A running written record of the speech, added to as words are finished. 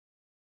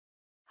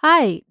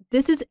Hi,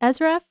 this is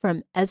Ezra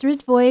from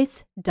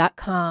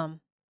ezrasvoice.com.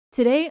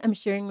 Today, I'm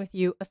sharing with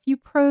you a few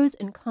pros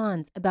and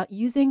cons about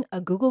using a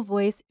Google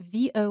Voice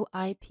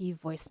VoIP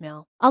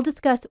voicemail. I'll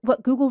discuss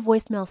what Google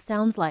Voicemail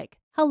sounds like,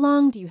 how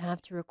long do you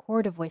have to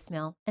record a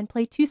voicemail, and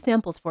play 2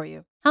 samples for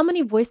you. How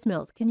many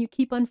voicemails can you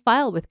keep on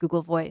file with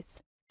Google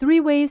Voice? 3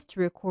 ways to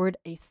record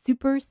a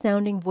super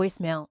sounding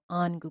voicemail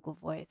on Google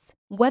Voice,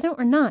 whether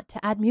or not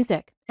to add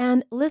music,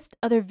 and list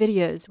other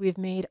videos we've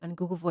made on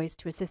Google Voice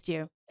to assist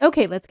you.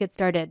 Okay, let's get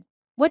started.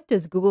 What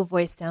does Google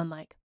Voice sound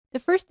like? The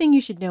first thing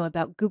you should know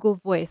about Google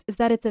Voice is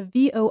that it's a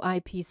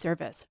VoIP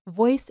service,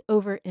 Voice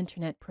over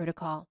Internet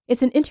Protocol.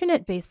 It's an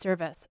internet-based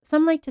service.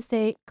 Some like to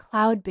say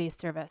cloud-based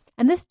service,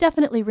 and this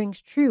definitely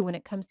rings true when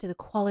it comes to the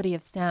quality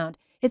of sound.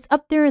 It's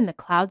up there in the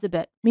clouds a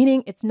bit,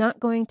 meaning it's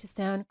not going to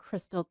sound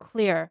crystal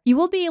clear. You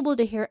will be able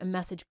to hear a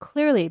message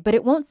clearly, but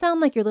it won't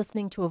sound like you're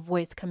listening to a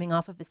voice coming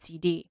off of a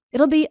CD.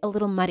 It'll be a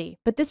little muddy,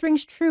 but this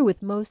rings true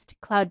with most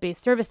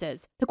cloud-based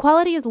services. The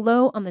quality is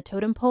low on the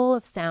totem pole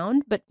of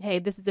sound, but hey,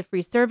 this is a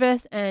free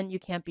service and you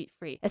can't beat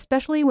free,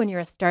 especially when you're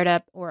a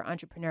startup or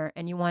entrepreneur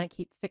and you want to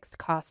keep fixed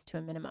costs to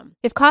a minimum.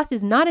 If cost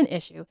is not an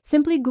issue,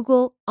 simply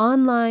Google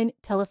online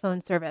telephone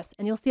service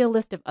and you'll see a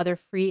list of other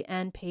free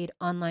and paid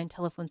online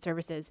telephone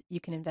services you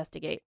can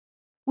investigate.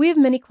 We have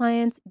many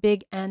clients,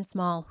 big and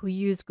small, who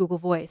use Google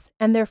Voice,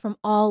 and they're from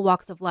all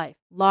walks of life: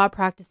 law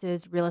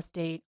practices, real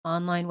estate,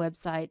 online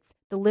websites.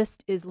 The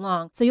list is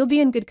long, so you'll be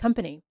in good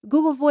company.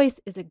 Google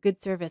Voice is a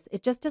good service.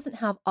 It just doesn't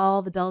have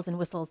all the bells and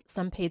whistles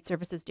some paid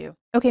services do.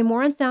 Okay,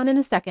 more on sound in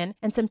a second,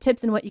 and some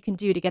tips on what you can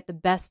do to get the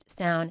best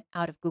sound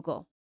out of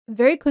Google.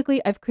 Very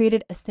quickly, I've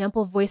created a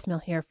sample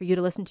voicemail here for you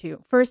to listen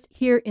to. First,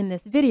 here in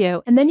this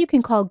video, and then you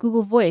can call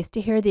Google Voice to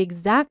hear the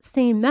exact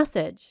same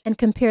message and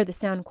compare the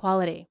sound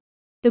quality.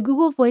 The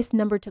Google Voice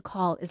number to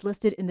call is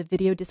listed in the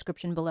video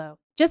description below.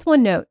 Just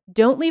one note,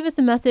 don't leave us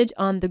a message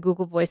on the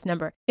Google Voice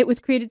number. It was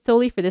created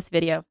solely for this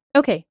video.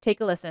 Okay,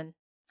 take a listen.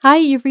 Hi,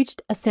 you've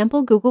reached a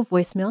sample Google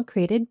voicemail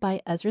created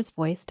by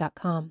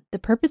ezrasvoice.com. The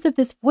purpose of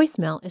this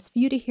voicemail is for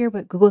you to hear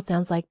what Google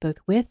sounds like both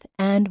with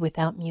and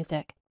without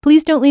music.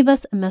 Please don't leave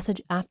us a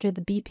message after the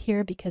beep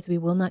here because we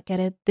will not get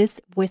it. This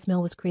voicemail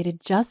was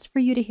created just for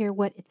you to hear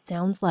what it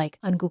sounds like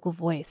on Google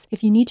Voice.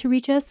 If you need to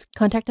reach us,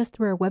 contact us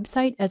through our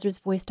website,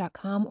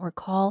 ezrasvoice.com, or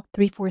call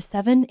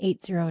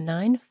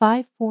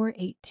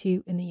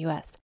 347-809-5482 in the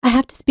US. I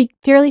have to speak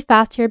fairly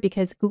fast here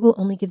because Google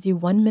only gives you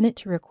 1 minute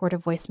to record a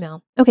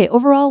voicemail. Okay,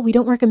 overall, we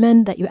don't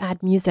recommend that you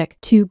add music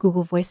to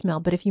Google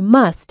Voicemail, but if you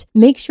must,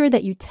 make sure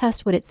that you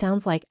test what it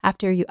sounds like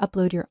after you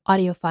upload your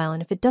audio file.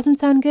 And if it doesn't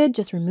sound good,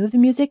 just remove the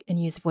music and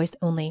use voice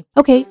only.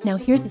 Okay, now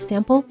here's the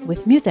sample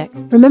with music.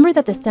 Remember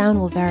that the sound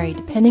will vary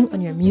depending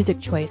on your music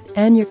choice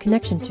and your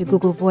connection to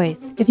Google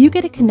Voice. If you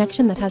get a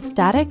connection that has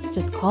static,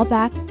 just call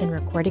back and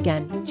record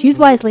again. Choose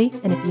wisely,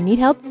 and if you need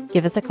help,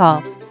 give us a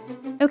call.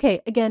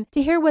 Okay, again,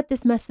 to hear what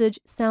this message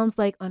sounds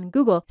like on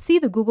Google, see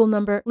the Google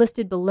number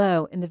listed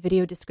below in the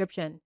video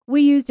description.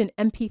 We used an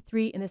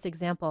MP3 in this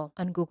example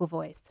on Google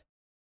Voice.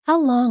 How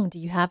long do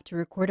you have to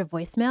record a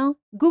voicemail?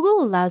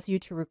 Google allows you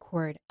to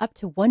record up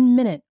to 1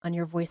 minute on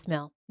your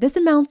voicemail. This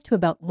amounts to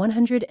about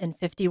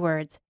 150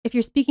 words if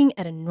you're speaking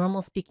at a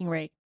normal speaking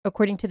rate,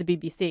 according to the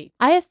BBC.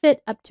 I have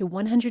fit up to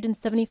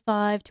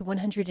 175 to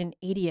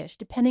 180-ish,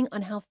 depending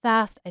on how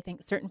fast I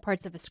think certain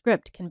parts of a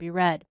script can be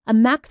read. A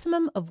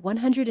maximum of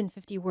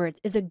 150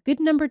 words is a good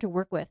number to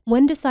work with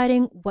when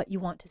deciding what you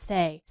want to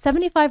say.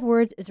 75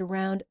 words is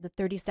around the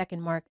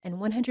 30-second mark,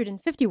 and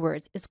 150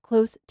 words is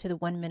close to the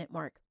 1 minute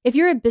mark. If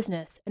you're a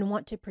business and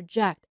want to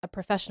project a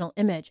professional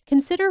image,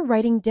 consider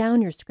writing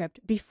down your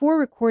script before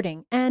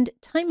recording and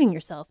timing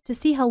yourself to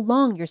see how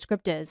long your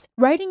script is.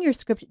 Writing your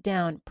script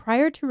down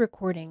prior to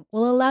recording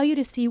will allow you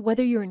to see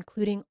whether you're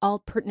including all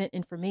pertinent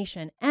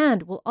information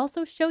and will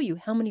also show you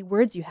how many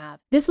words you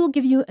have. This will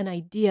give you an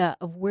idea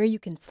of where you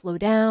can slow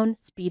down,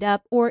 speed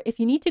up, or if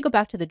you need to go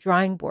back to the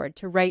drawing board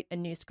to write a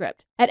new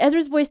script. At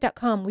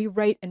ezrasvoice.com, we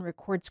write and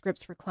record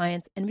scripts for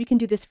clients, and we can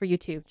do this for you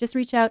too. Just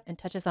reach out and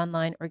touch us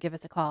online or give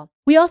us a call.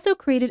 We also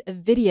created a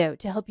video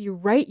to help you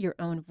write your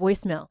own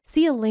voicemail.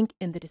 See a link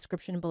in the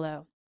description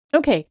below.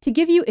 Okay, to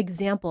give you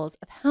examples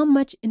of how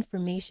much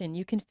information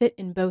you can fit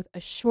in both a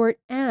short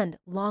and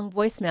long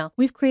voicemail,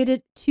 we've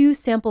created 2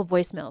 sample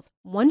voicemails,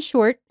 one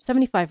short,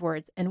 75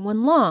 words, and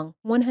one long,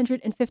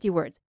 150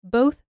 words,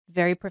 both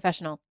very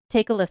professional.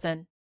 Take a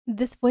listen.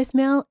 This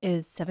voicemail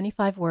is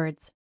 75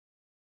 words.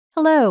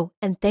 Hello,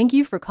 and thank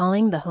you for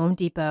calling the Home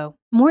Depot.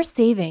 More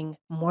saving,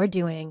 more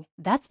doing.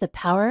 That's the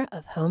power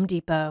of Home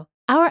Depot.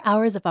 Our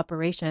hours of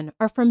operation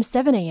are from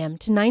 7 a.m.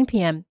 to 9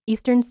 p.m.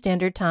 Eastern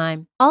Standard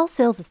Time. All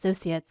sales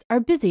associates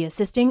are busy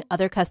assisting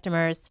other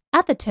customers.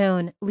 At the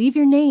tone, leave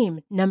your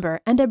name,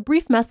 number, and a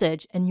brief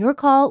message, and your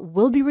call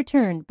will be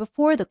returned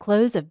before the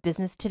close of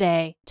business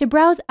today. To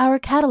browse our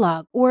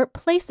catalog or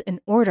place an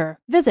order,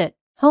 visit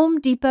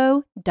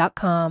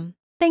homedepot.com.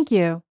 Thank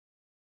you.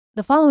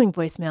 The following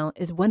voicemail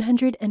is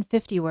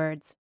 150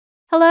 words.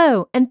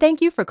 Hello, and thank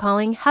you for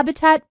calling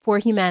Habitat for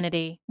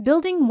Humanity,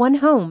 building one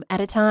home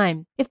at a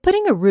time. If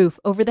putting a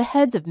roof over the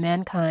heads of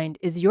mankind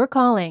is your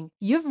calling,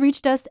 you've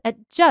reached us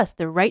at just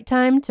the right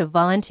time to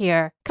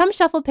volunteer. Come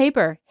shuffle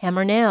paper,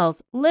 hammer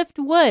nails, lift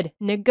wood,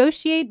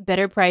 negotiate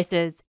better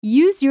prices.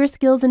 Use your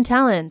skills and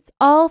talents,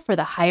 all for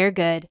the higher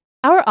good.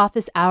 Our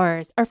office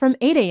hours are from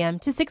 8 a.m.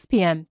 to 6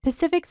 p.m.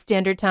 Pacific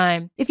Standard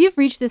Time. If you've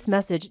reached this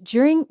message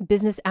during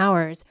business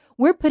hours,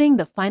 we're putting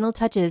the final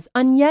touches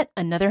on yet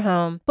another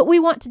home, but we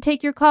want to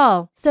take your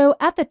call. So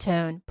at the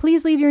tone,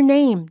 please leave your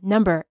name,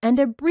 number, and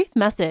a brief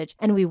message,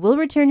 and we will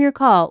return your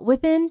call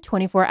within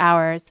 24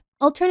 hours.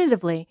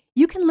 Alternatively,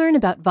 you can learn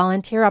about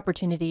volunteer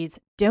opportunities,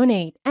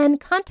 donate, and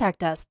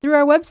contact us through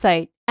our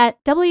website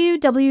at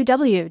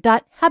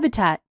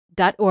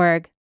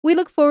www.habitat.org. We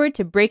look forward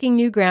to breaking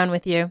new ground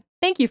with you.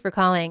 Thank you for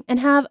calling and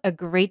have a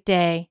great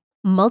day.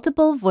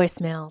 Multiple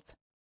voicemails.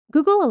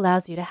 Google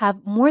allows you to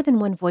have more than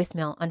one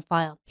voicemail on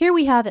file. Here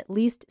we have at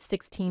least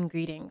 16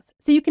 greetings.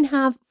 So you can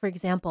have, for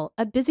example,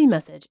 a busy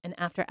message, an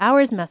after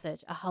hours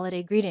message, a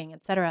holiday greeting,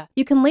 etc.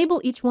 You can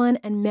label each one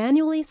and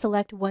manually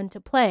select one to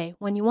play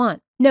when you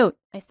want. Note,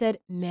 I said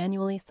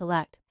manually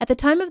select. At the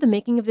time of the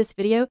making of this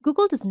video,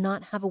 Google does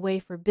not have a way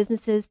for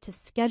businesses to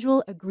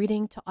schedule a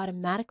greeting to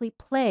automatically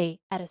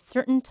play at a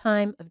certain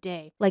time of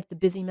day, like the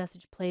busy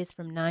message plays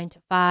from 9 to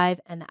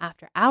 5 and the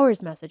after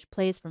hours message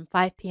plays from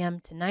 5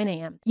 p.m. to 9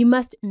 a.m. You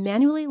must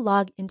manually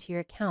log into your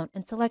account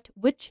and select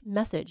which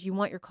message you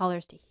want your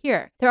callers to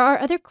hear. There are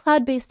other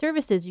cloud-based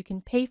services you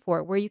can pay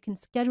for where you can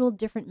schedule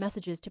different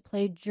messages to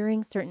play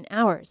during certain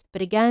hours,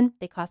 but again,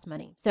 they cost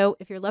money. So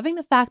if you're loving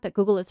the fact that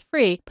Google is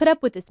free, put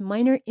up with this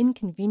minor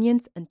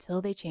inconvenience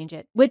until they change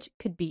it, which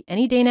could be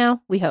any day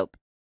now, we hope.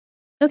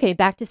 Okay,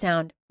 back to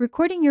sound.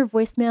 Recording your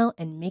voicemail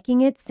and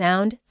making it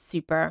sound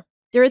super.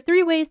 There are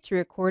 3 ways to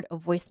record a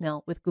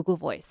voicemail with Google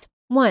Voice.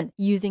 1,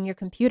 using your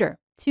computer.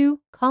 2,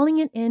 calling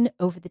it in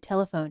over the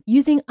telephone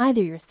using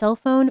either your cell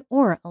phone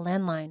or a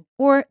landline.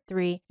 Or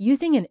 3,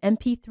 using an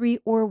MP3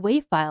 or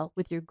WAV file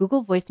with your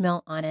Google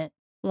voicemail on it.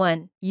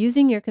 1,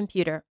 using your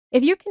computer.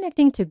 If you're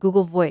connecting to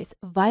Google Voice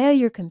via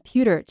your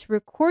computer to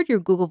record your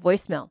Google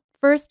voicemail,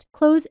 first,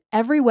 close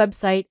every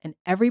website and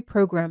every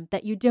program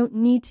that you don't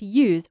need to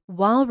use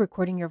while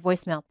recording your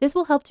voicemail. This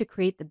will help to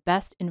create the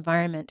best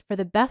environment for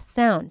the best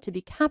sound to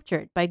be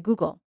captured by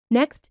Google.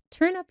 Next,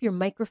 turn up your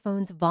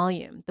microphone's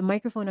volume, the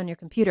microphone on your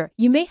computer.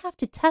 You may have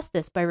to test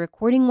this by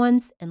recording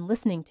once and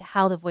listening to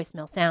how the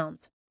voicemail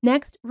sounds.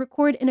 Next,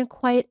 record in a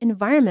quiet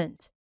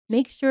environment.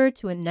 Make sure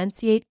to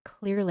enunciate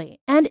clearly.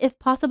 And if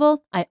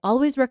possible, I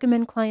always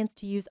recommend clients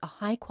to use a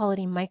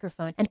high-quality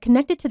microphone and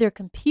connect it to their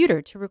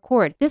computer to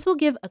record. This will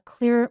give a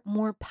clearer,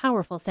 more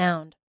powerful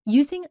sound.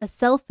 Using a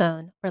cell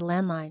phone or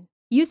landline.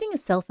 Using a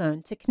cell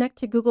phone to connect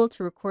to Google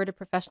to record a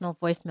professional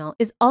voicemail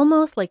is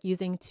almost like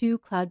using 2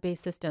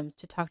 cloud-based systems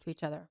to talk to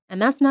each other,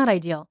 and that's not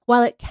ideal.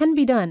 While it can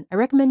be done, I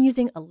recommend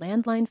using a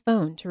landline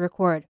phone to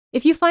record.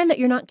 If you find that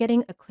you're not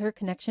getting a clear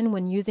connection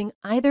when using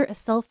either a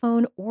cell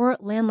phone or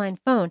landline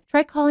phone,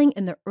 try calling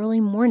in the early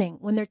morning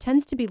when there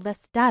tends to be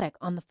less static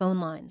on the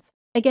phone lines.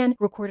 Again,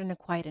 record in a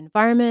quiet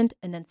environment,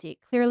 enunciate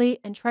clearly,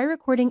 and try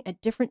recording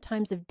at different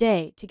times of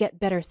day to get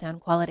better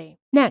sound quality.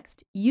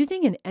 Next,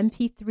 using an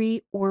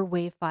MP3 or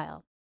WAV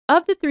file.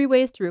 Of the 3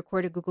 ways to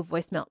record a Google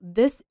voicemail,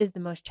 this is the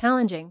most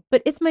challenging,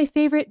 but it's my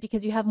favorite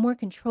because you have more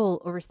control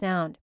over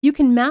sound. You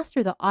can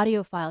master the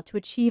audio file to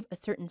achieve a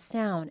certain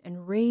sound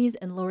and raise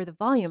and lower the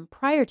volume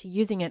prior to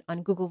using it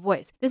on Google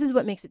Voice. This is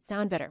what makes it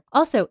sound better.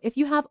 Also, if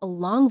you have a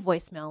long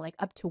voicemail, like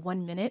up to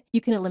 1 minute, you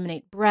can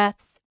eliminate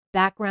breaths,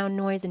 background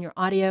noise in your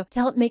audio to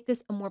help make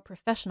this a more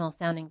professional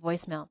sounding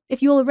voicemail.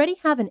 If you already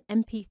have an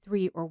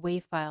MP3 or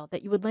WAV file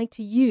that you would like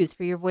to use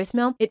for your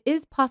voicemail, it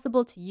is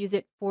possible to use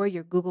it for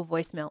your Google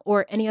voicemail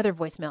or any other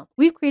voicemail.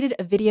 We've created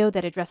a video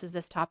that addresses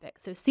this topic,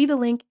 so see the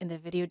link in the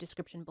video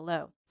description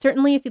below.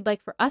 Certainly, if you'd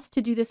like for us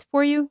to do this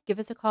for you, give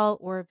us a call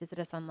or visit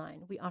us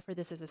online. We offer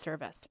this as a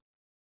service.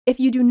 If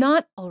you do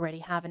not already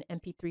have an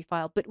MP3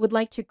 file but would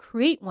like to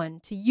create one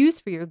to use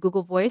for your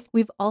Google Voice,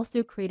 we've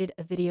also created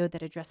a video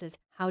that addresses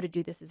how to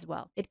do this as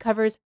well. It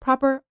covers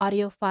proper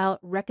audio file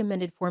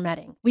recommended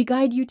formatting. We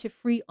guide you to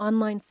free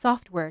online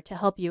software to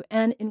help you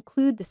and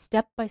include the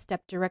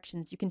step-by-step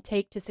directions you can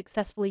take to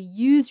successfully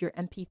use your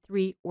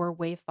MP3 or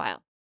WAV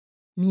file.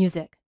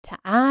 Music. To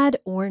add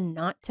or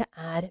not to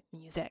add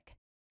music.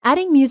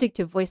 Adding music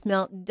to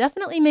voicemail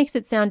definitely makes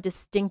it sound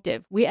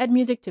distinctive. We add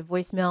music to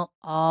voicemail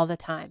all the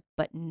time,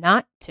 but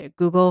not to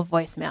Google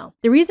Voicemail.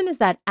 The reason is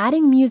that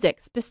adding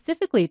music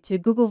specifically to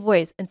Google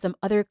Voice and some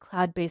other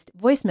cloud-based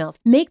voicemails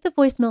make the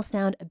voicemail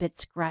sound a bit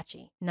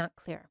scratchy, not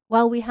clear.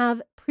 While we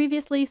have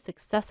previously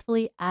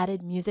successfully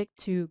added music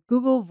to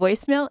Google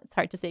Voicemail, it's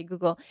hard to say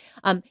Google,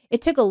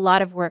 it took a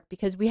lot of work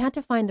because we had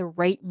to find the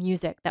right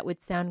music that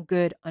would sound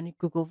good on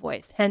Google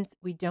Voice. Hence,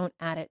 we don't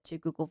add it to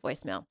Google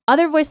Voicemail.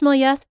 Other voicemail,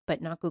 yes,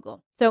 but not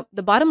Google. So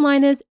the bottom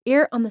line is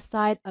err on the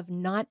side of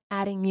not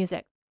adding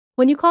music.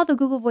 When you call the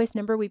Google Voice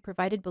number we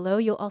provided below,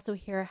 you'll also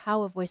hear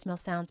how a voicemail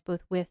sounds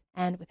both with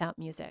and without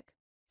music.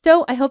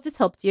 So I hope this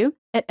helps you.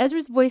 At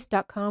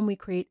Ezra'sVoice.com, we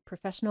create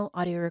professional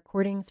audio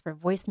recordings for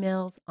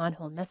voicemails,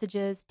 on-hold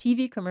messages,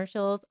 TV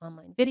commercials,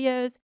 online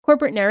videos,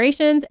 corporate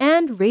narrations,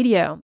 and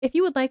radio. If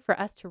you would like for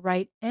us to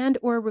write and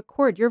or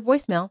record your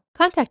voicemail,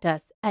 contact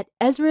us at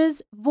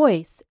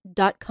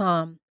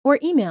Ezra'sVoice.com or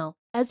email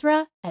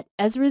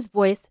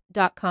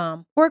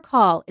Ezra@Ezra'sVoice.com or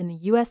call in the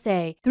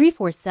USA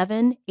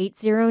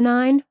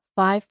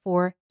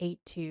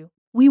 347-809-5482.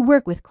 We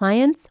work with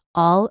clients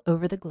all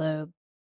over the globe.